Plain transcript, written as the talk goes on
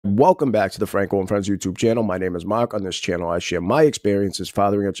Welcome back to the Franco and Friends YouTube channel. My name is Mark. On this channel, I share my experiences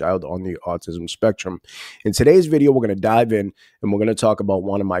fathering a child on the autism spectrum. In today's video, we're going to dive in and we're going to talk about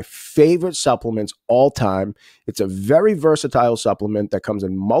one of my favorite supplements all time. It's a very versatile supplement that comes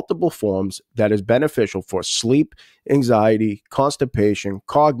in multiple forms that is beneficial for sleep, anxiety, constipation,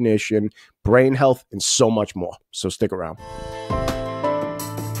 cognition, brain health, and so much more. So stick around.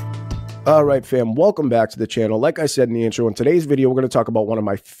 All right, fam, welcome back to the channel. Like I said in the intro, in today's video, we're going to talk about one of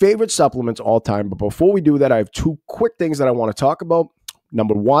my favorite supplements all time. But before we do that, I have two quick things that I want to talk about.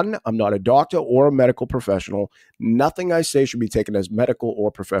 Number one, I'm not a doctor or a medical professional. Nothing I say should be taken as medical or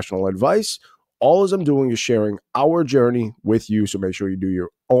professional advice. All I'm doing is sharing our journey with you. So make sure you do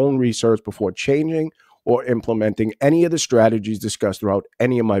your own research before changing or implementing any of the strategies discussed throughout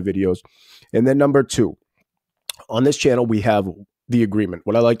any of my videos. And then number two, on this channel, we have the agreement,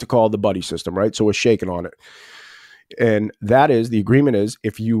 what I like to call the buddy system, right? So we're shaking on it. And that is, the agreement is,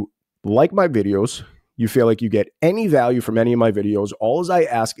 if you like my videos, you feel like you get any value from any of my videos, all I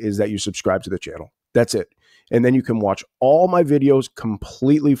ask is that you subscribe to the channel. That's it. And then you can watch all my videos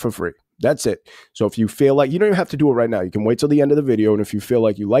completely for free. That's it. So if you feel like, you don't even have to do it right now. You can wait till the end of the video. And if you feel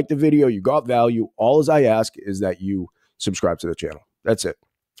like you like the video, you got value, all I ask is that you subscribe to the channel. That's it.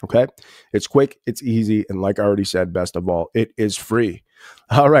 Okay. It's quick, it's easy, and like I already said, best of all, it is free.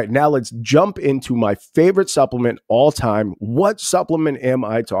 All right, now let's jump into my favorite supplement all time. What supplement am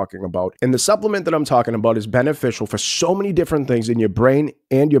I talking about? And the supplement that I'm talking about is beneficial for so many different things in your brain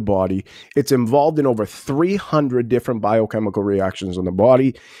and your body. It's involved in over 300 different biochemical reactions in the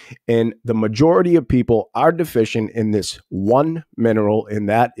body, and the majority of people are deficient in this one mineral, and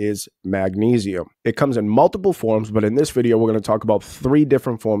that is magnesium. It comes in multiple forms, but in this video, we're going to talk about 3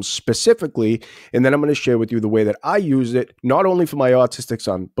 different forms specifically, and then I'm going to share with you the way that I use it, not only for my autistic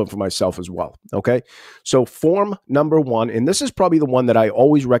son, but for myself as well. Okay. So form number 1, and this is probably the one that I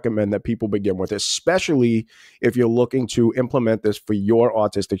always recommend that people begin with, especially if you're looking to implement this for your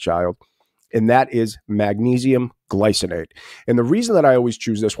autistic child, and that is magnesium glycinate. And the reason that I always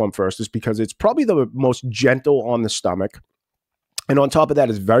choose this one first is because it's probably the most gentle on the stomach. And on top of that,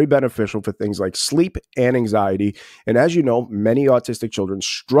 it's very beneficial for things like sleep and anxiety. And as you know, many autistic children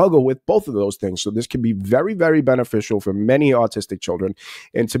struggle with both of those things. So this can be very, very beneficial for many autistic children.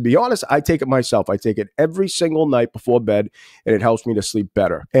 And to be honest, I take it myself. I take it every single night before bed, and it helps me to sleep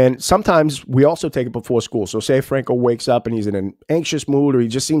better. And sometimes we also take it before school. So say Franco wakes up and he's in an anxious mood, or he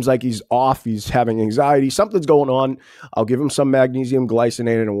just seems like he's off, he's having anxiety, something's going on. I'll give him some magnesium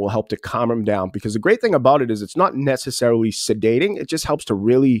glycinate and it will help to calm him down. Because the great thing about it is it's not necessarily sedating. It just helps to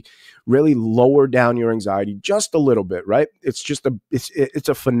really lower down your anxiety just a little bit, right? It's just it's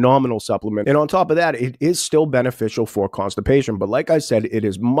a phenomenal supplement. And on top of that, it is still beneficial for constipation. But like I said, it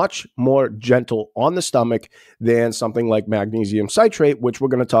is much more gentle on the stomach than something like magnesium citrate, which we're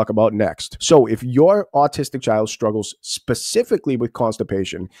going to talk about next. So if your autistic child struggles specifically with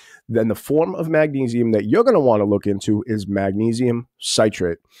constipation, then the form of magnesium that you're going to want to look into is magnesium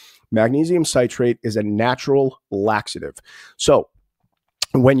citrate. Magnesium citrate is a natural laxative. So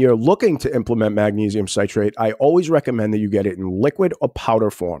when you're looking to implement magnesium citrate, I always recommend that you get it in liquid or powder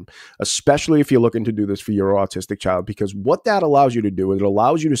form, especially if you're looking to do this for your autistic child, because what that allows you to do is it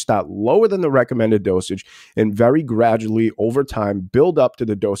allows you to start lower than the recommended dosage and very gradually over time build up to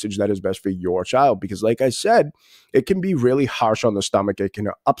the dosage that is best for your child. Because like I said, it can be really harsh on the stomach. It can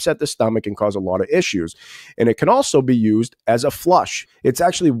upset the stomach and cause a lot of issues. And it can also be used as a flush. It's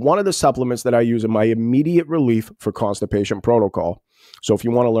actually one of the supplements that I use in my immediate relief for constipation protocol. So if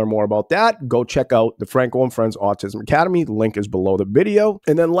you want to learn more about that, go check out the Franco and Friends Autism Academy. The link is below the video.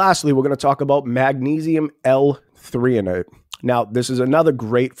 And then lastly, we're going to talk about Magnesium L3. Now, this is another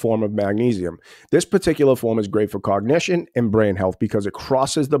great form of magnesium. This particular form is great for cognition and brain health because it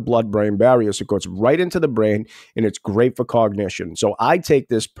crosses the blood-brain barrier. So it goes right into the brain, and it's great for cognition. So I take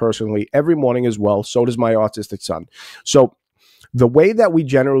this personally every morning as well. So does my autistic son. So the way that we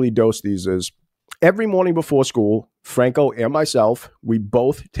generally dose these is every morning before school, Franco and myself, we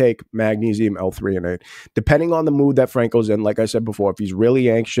both take magnesium L3. Depending on the mood that Franco's in, like I said before, if he's really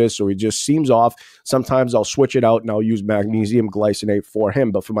anxious or he just seems off, sometimes I'll switch it out and I'll use magnesium glycinate for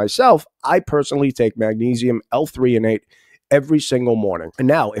him. But for myself, I personally take magnesium L3 every single morning. And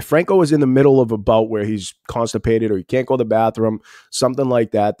now, if Franco is in the middle of a bout where he's constipated or he can't go to the bathroom, something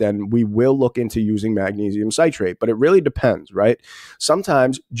like that, then we will look into using magnesium citrate. But it really depends, right?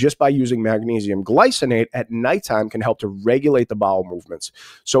 Sometimes just by using magnesium glycinate at nighttime can help to regulate the bowel movements.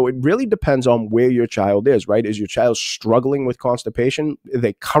 So it really depends on where your child is, right? Is your child struggling with constipation? Are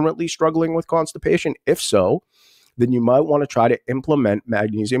they currently struggling with constipation? If so, then you might want to try to implement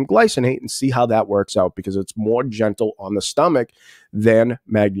magnesium glycinate and see how that works out, because it's more gentle on the stomach than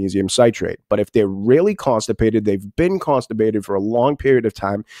magnesium citrate. But if they're really constipated, they've been constipated for a long period of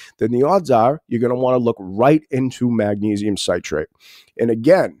time, then the odds are you're going to want to look right into magnesium citrate. And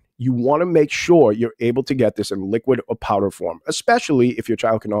again, you want to make sure you're able to get this in liquid or powder form, especially if your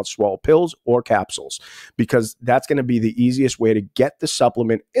child cannot swallow pills or capsules, because that's going to be the easiest way to get the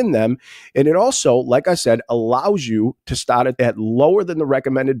supplement in them. And it also, like I said, allows you to start it at lower than the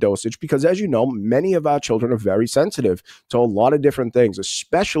recommended dosage, because as you know, many of our children are very sensitive to a lot of different things,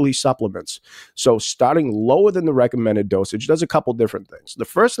 especially supplements. So starting lower than the recommended dosage does a couple different things. The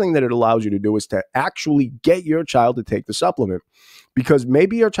first thing that it allows you to do is to actually get your child to take the supplement, because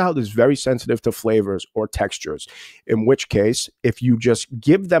maybe your child is very sensitive to flavors or textures, in which case, if you just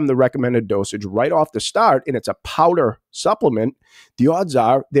give them the recommended dosage right off the start and it's a powder supplement, the odds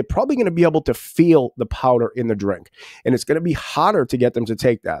are they're probably going to be able to feel the powder in the drink, and it's going to be harder to get them to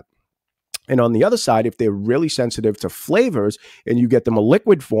take that. And on the other side, if they're really sensitive to flavors and you get them a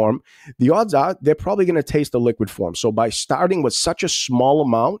liquid form, the odds are they're probably going to taste the liquid form. So by starting with such a small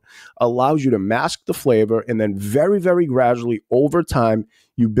amount allows you to mask the flavor, and then very, very gradually over time,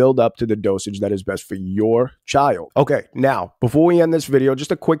 you build up to the dosage that is best for your child. Okay, now, before we end this video,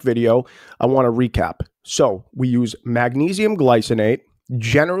 just a quick video, I want to recap. So we use magnesium glycinate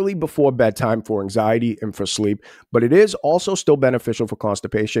generally before bedtime for anxiety and for sleep, but it is also still beneficial for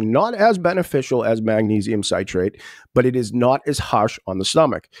constipation. Not as beneficial as magnesium citrate, but it is not as harsh on the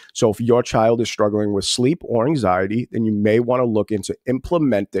stomach. So if your child is struggling with sleep or anxiety, then you may want to look into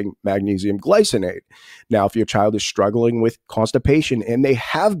implementing magnesium glycinate. Now, if your child is struggling with constipation, and they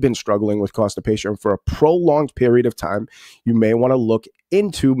have been struggling with constipation for a prolonged period of time, you may want to look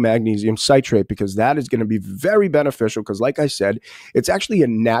into magnesium citrate, because that is going to be very beneficial, because like I said, it's actually a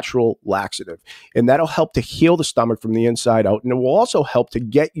natural laxative, and that'll help to heal the stomach from the inside out, and it will also help to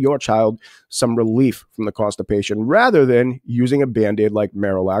get your child some relief from the constipation rather than using a Band-Aid like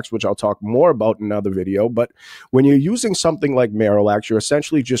Marilax, which I'll talk more about in another video. But when you're using something like Marilax, you're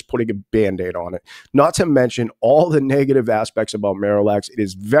essentially just putting a Band-Aid on it. Not to mention all the negative aspects about Marilax. It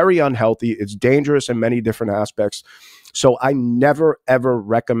is very unhealthy. It's dangerous in many different aspects. So I never, ever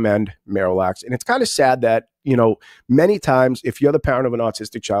recommend Marilax. And it's kind of sad that, you know, many times if you're the parent of an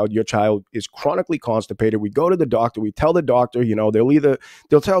autistic child, your child is chronically constipated, we go to the doctor, we tell the doctor, you know,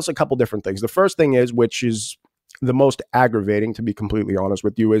 they'll tell us a couple different things. The first thing is, which is the most aggravating, to be completely honest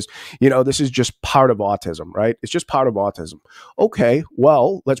with you, is, you know, this is just part of autism, right? It's just part of autism. Okay,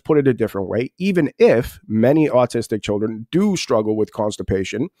 well, let's put it a different way. Even if many autistic children do struggle with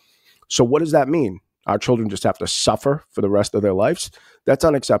constipation, so what does that mean? Our children just have to suffer for the rest of their lives? That's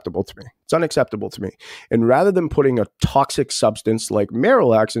unacceptable to me. It's unacceptable to me. And rather than putting a toxic substance like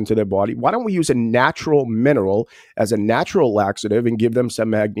Marilax into their body, why don't we use a natural mineral as a natural laxative and give them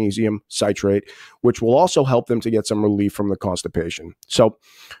some magnesium citrate, which will also help them to get some relief from the constipation. So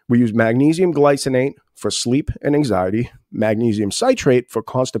we use magnesium glycinate for sleep and anxiety, magnesium citrate for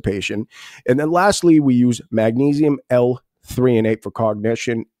constipation, and then lastly, we use magnesium L3 and 8 for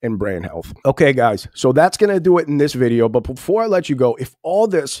cognition and brain health. Okay, guys, so that's going to do it in this video. But before I let you go, if all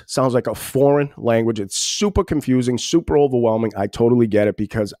this sounds like a foreign language, it's super confusing, super overwhelming, I totally get it,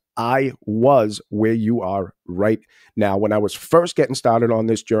 because I was where you are right now when I was first getting started on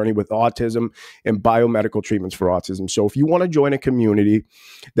this journey with autism and biomedical treatments for autism. So if you want to join a community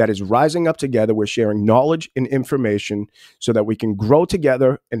that is rising up together, we're sharing knowledge and information so that we can grow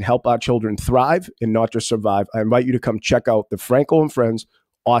together and help our children thrive and not just survive. I invite you to come check out the Franco and Friends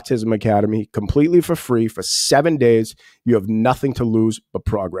Autism Academy completely for free for 7 days. You have nothing to lose but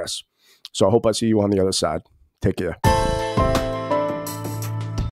progress. So I hope I see you on the other side. Take care.